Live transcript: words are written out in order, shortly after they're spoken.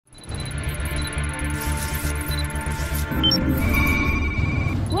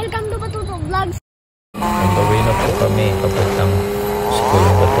kami papuntang school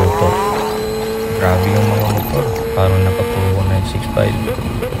ng Batuto. Grabe yung mga motor, parang nakapuro na yung 6.5.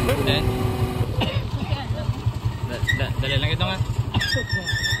 Dali lang ito nga.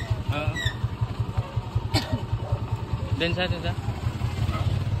 Densa.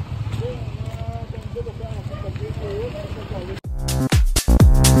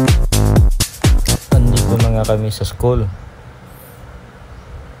 Andito na nga kami sa school.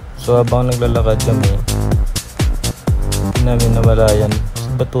 So habang naglalakad kami, hindi namin namalayan, sa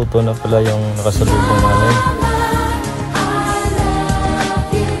Batuto na pala yung nakasalubong namin.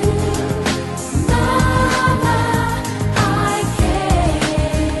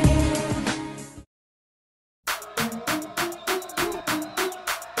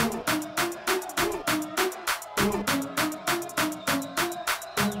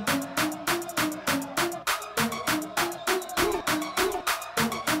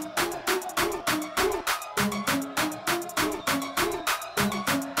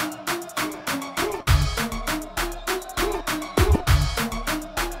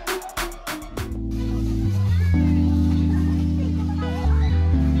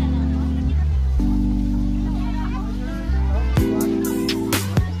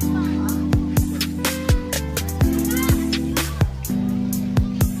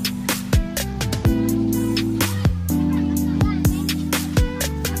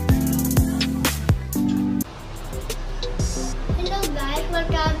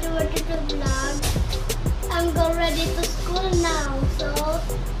 Welcome to our YouTube vlog. I'm going ready to school now.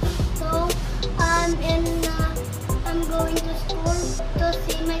 I'm going to school to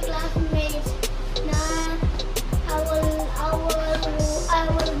see my classmates. Now I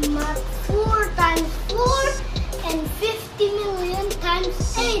will mark 4 times 4 and 50 million times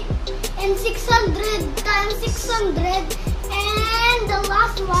 8 and 600 times 600 and the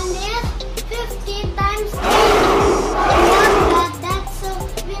last one is 50 times 8.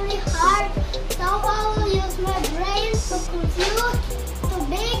 Really hard, so I will use my brain to compute to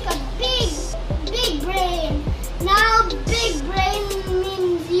make a big brain. Now big brain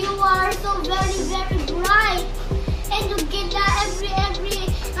means you are so very bright and you get a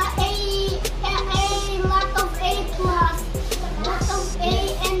lot of A plus, lot of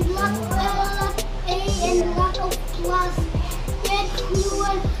A and lot of plus. Yet you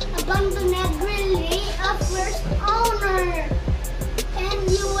will abandon really a first owner. And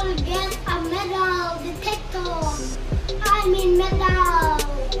you will get a metal detector. I mean medal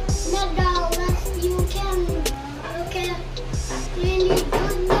that you can really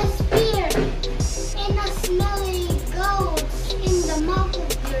good the spear in a smelly goats in the mouth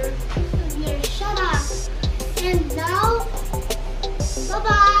of your shut up. And now, bye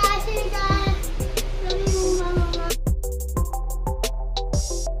bye. See you guys. Love you, mama.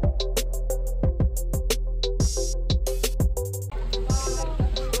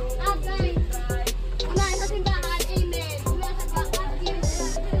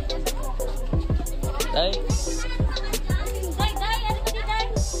 Day.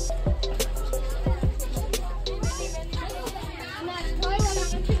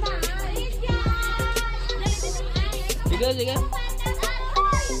 Sige.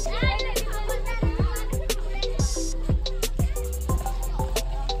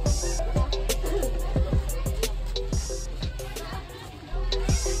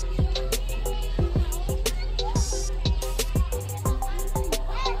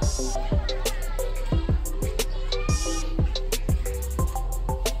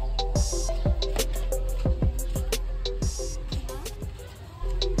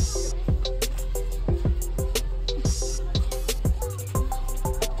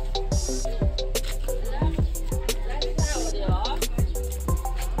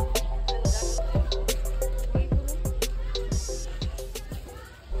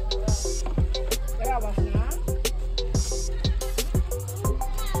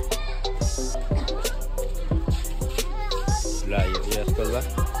 Layo ya sekolah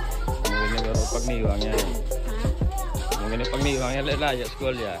ba? Mungkin baru pagniwang yan. Mungkin pagniwang yan layo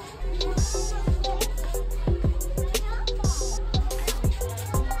sekolah ya.